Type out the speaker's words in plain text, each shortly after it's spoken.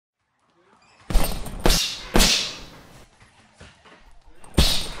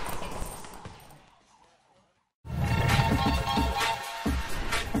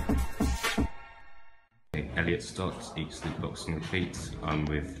Elliot Stott, Eat Sleep Boxing Repeat. I'm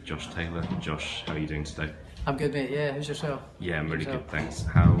with Josh Taylor. Josh, how are you doing today? I'm good, mate. Yeah, who's yourself? Yeah, I'm really good, thanks.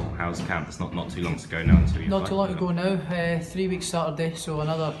 How's camp? It's not too long to go now until you Not fight, too long to go now. 3 weeks Saturday, so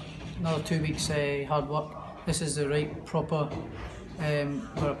another 2 weeks hard work. This is the right proper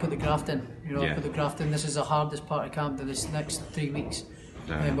where I put the graft in. You know, I put the graft in. This is the hardest part of camp. This next 3 weeks,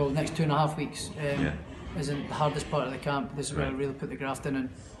 well, next 2.5 weeks isn't the hardest part of the camp. This is where I really put the graft in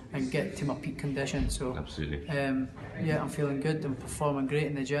and get to my peak condition. So absolutely. Yeah, I'm feeling good. I'm performing great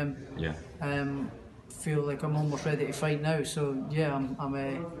in the gym. Yeah. Feel like I'm almost ready to fight now. So yeah,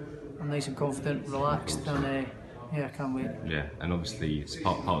 I'm nice and confident, relaxed, and yeah, I can't wait. Yeah, and obviously it's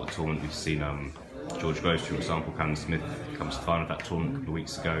part of the tournament. We've seen George Groves, for example, Cameron Smith comes to final of that tournament a couple of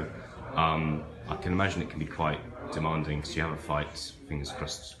weeks ago. I can imagine it can be quite demanding because you have a fight, fingers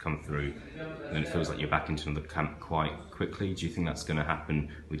crossed, come through, and then it feels like you're back into the camp quite quickly. Do you think that's going to happen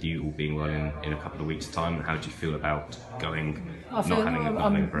with you all being well in a couple of weeks' time? And how do you feel about going, not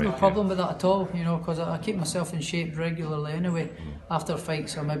having a break? No problem with that at all, you know, because I keep myself in shape regularly anyway. After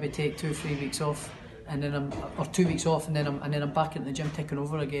fights, I maybe take 2 or 3 weeks off, and then or 2 weeks off, and then I'm back in the gym taking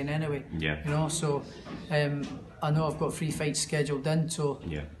over again anyway. Yeah. You know, so I know I've got 3 fights scheduled in, so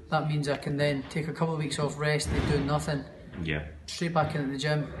that means I can then take a couple of weeks off, rest, and do nothing. Yeah. Straight back into the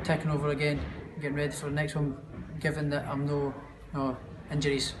gym, taking over again, getting ready for the next one. Given that I'm no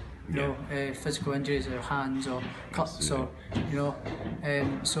injuries, physical injuries or hands or cuts or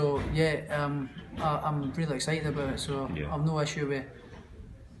so yeah, I'm really excited about it. So I've no issue with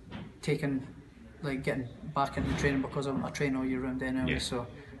getting back into training because I train all year round anyway. So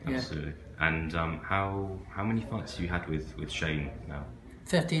yeah. Absolutely. And how many fights have you had with Shane now?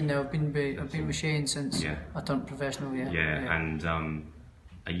 13 now. I've been with Shane since I turned professional. Yeah. And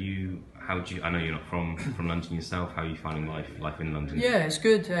I know you're not from London yourself. How are you finding life in London? Yeah, it's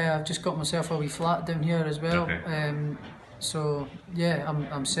good. I've just got myself a wee flat down here as well. Okay. So yeah,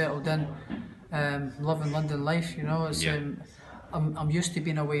 I'm settled in. Loving London life. You know, it's I'm used to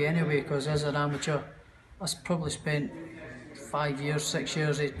being away anyway because as an amateur, I probably spent 5 years, 6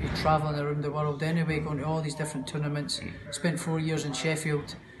 years travelling around the world anyway, going to all these different tournaments. Spent 4 years in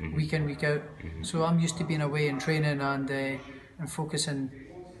Sheffield, week in, week out. So I'm used to being away and training and focusing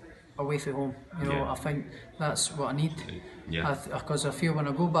away from home. You know, I think that's what I need. Because I feel when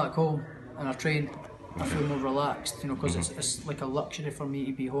I go back home and I train, I feel more relaxed. You know, because it's like a luxury for me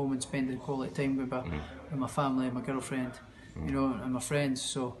to be home and spending quality time with my family and my girlfriend. You know, and my friends.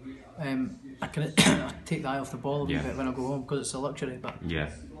 So I can take the eye off the ball a bit when I go home because it's a luxury. But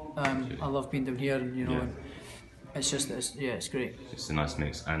I love being down here, and you know, and it's just it's great. It's a nice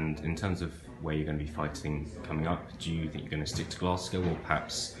mix. And in terms of where you're going to be fighting coming up, do you think you're going to stick to Glasgow, or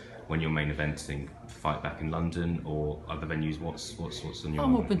perhaps when you're main eventing, fight back in London or other venues? What's on your?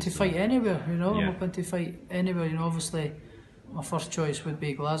 I'm open to fight anywhere. You know, I'm open to fight anywhere. You know, obviously, my first choice would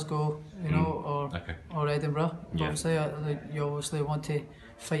be Glasgow, you know, or Edinburgh. Obviously, you obviously want to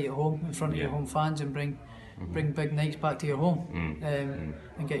fight at home in front of your home fans and bring big nights back to your home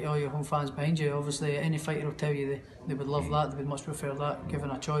and get all your home fans behind you. Obviously, any fighter will tell you they would love that. They would much prefer that,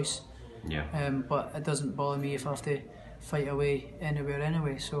 given a choice. But it doesn't bother me if I have to fight away anywhere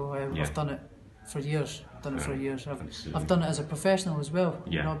anyway. So I've done it for years. I've done it as a professional as well.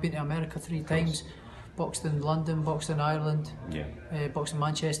 You know, I've been to America 3 times. Boxed in London, boxed in Ireland, boxed in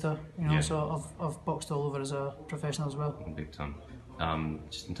Manchester, you know, so I've boxed all over as a professional as well. Big time.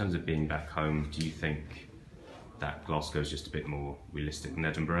 Just in terms of being back home, do you think that Glasgow is just a bit more realistic than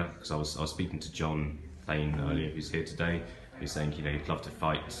Edinburgh? Because I was speaking to John Thane earlier, who's here today, who's saying, you know, he'd love to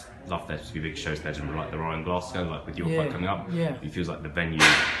fight, love there to be big shows in Edinburgh like there are in Glasgow, like with your fight coming up. He feels like the venue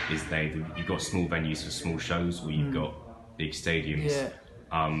is there. You've got small venues for small shows, or you've got big stadiums.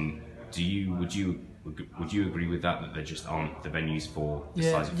 Would you agree with that there just aren't the venues for the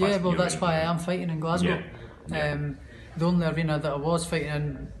size of fights? Well, that's why I am fighting in Glasgow. The only arena that I was fighting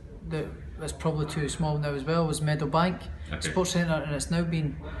in that was probably too small now as well was Meadowbank Sports Centre, and it's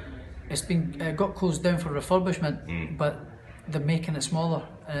got closed down for refurbishment, but they're making it smaller.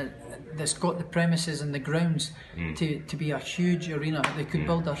 It's got the premises and the grounds to be a huge arena. They could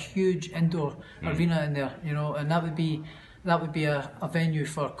build a huge indoor arena in there, you know, and that would be a venue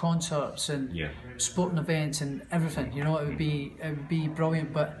for concerts and sporting events and everything. You know, it would be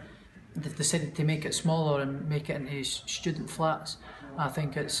brilliant. But they've decided to make it smaller and make it into student flats. I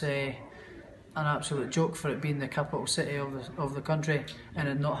think it's an absolute joke for it being the capital city of the country and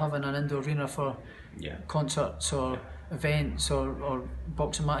it not having an indoor arena for concerts or events or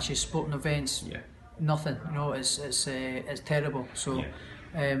boxing matches, sporting events. Nothing. You know, it's terrible. So.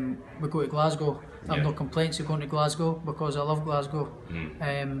 we go to Glasgow. I have no complaints of going to Glasgow because I love Glasgow.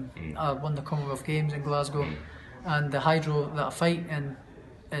 I won the Commonwealth Games in Glasgow, and the hydro that I fight in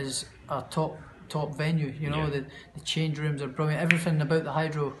is a top venue. You know, the change rooms are brilliant. Everything about the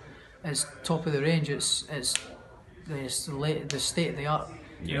hydro is top of the range. It's the state of the art.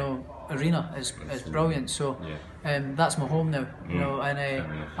 You know, arena is brilliant. So that's my home now. You know, and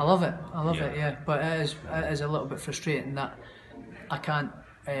I love it. I love it. Yeah, but it is a little bit frustrating that I can't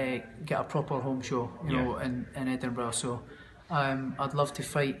get a proper home show. You know, in Edinburgh. So I'd love to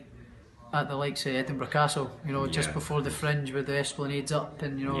fight at the likes of Edinburgh Castle. You know, just before the Fringe with the Esplanades up,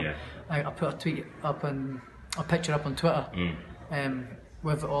 and you know, I put a tweet up and a picture up on Twitter.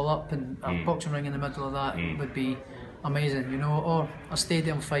 With it all up and a boxing ring in the middle of that would be amazing, you know, or a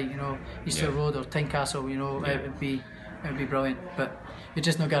stadium fight, you know, Easter Road or Tynecastle, you know, it would be brilliant, but you're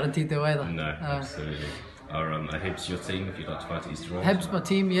just not guaranteed the weather. No, absolutely. Are Hibs your team if you'd like to fight at Easter Road? Hibs my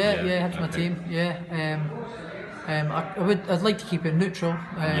team, Hibs my team, I'd like to keep it neutral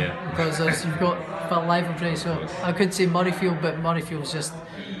because you've got live and play, so I could say Murrayfield, but Murrayfield's just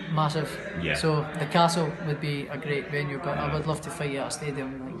massive. So the Castle would be a great venue, but I would love to fight at a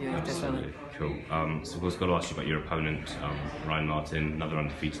stadium. Definitely. Cool. So we've got to ask you about your opponent, Ryan Martin, another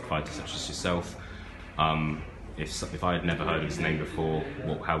undefeated fighter such as yourself. If I had never heard of his name before,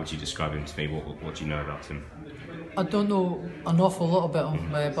 how would you describe him to me? What do you know about him? I don't know an awful lot about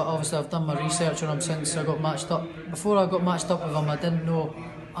him, but obviously I've done my research on him since I got matched up. Before I got matched up with him, I didn't know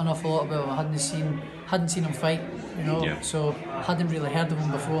an awful lot about him. I hadn't seen him fight, you know, so I hadn't really heard of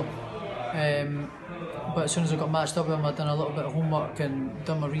him before. But as soon as I got matched up with him, I'd done a little bit of homework and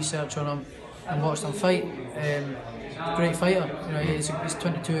done my research on him and watched him fight. Great fighter, you know, he's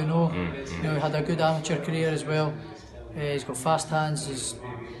 22-0. You know, he had a good amateur career as well. He's got fast hands, he's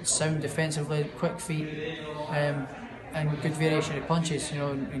sound defensively, quick feet, and good variation of punches, you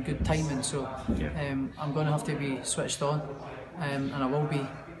know, and good timing. So I'm going to have to be switched on, and I will be.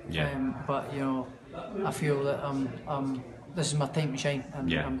 But you know, I feel that this is my time to shine,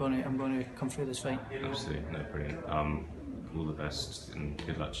 and I'm going to come through this fight. Absolutely, no, brilliant. All the best and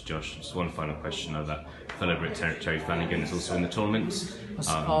good luck to Josh. Just one final question. I know that fellow Brit Terry Flanagan is also in the tournament.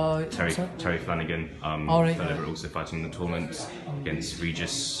 Terry Flanagan, fellow Brit, also fighting in the tournament against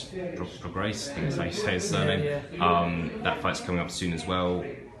Regis Prograis, I think that's how you say his surname. That fight's coming up soon as well.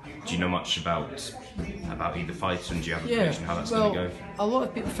 Do you know much about either fighter, and do you have information how that's going to go? A lot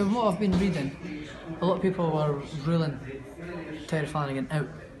of people, from what I've been reading, a lot of people are ruling Terry Flanagan out.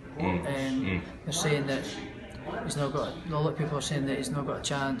 They're saying that he's not got. A lot of people are saying that he's not got a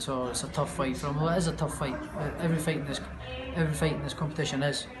chance, or it's a tough fight for him. Well, it is a tough fight. Every fight in this competition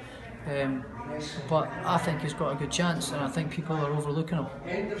is. But I think he's got a good chance, and I think people are overlooking him,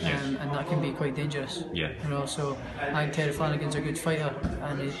 and that can be quite dangerous. You know, so I think Terry Flanagan's a good fighter,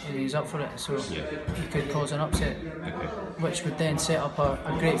 and he's up for it. So he could cause an upset, which would then set up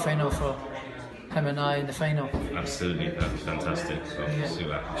a great final for him and I in the final. Absolutely, that'd be fantastic. So see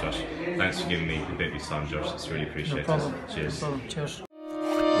what happens, Josh. Thanks for giving me a bit of your time, Josh. It's really appreciated. No problem. Cheers. No problem. Cheers.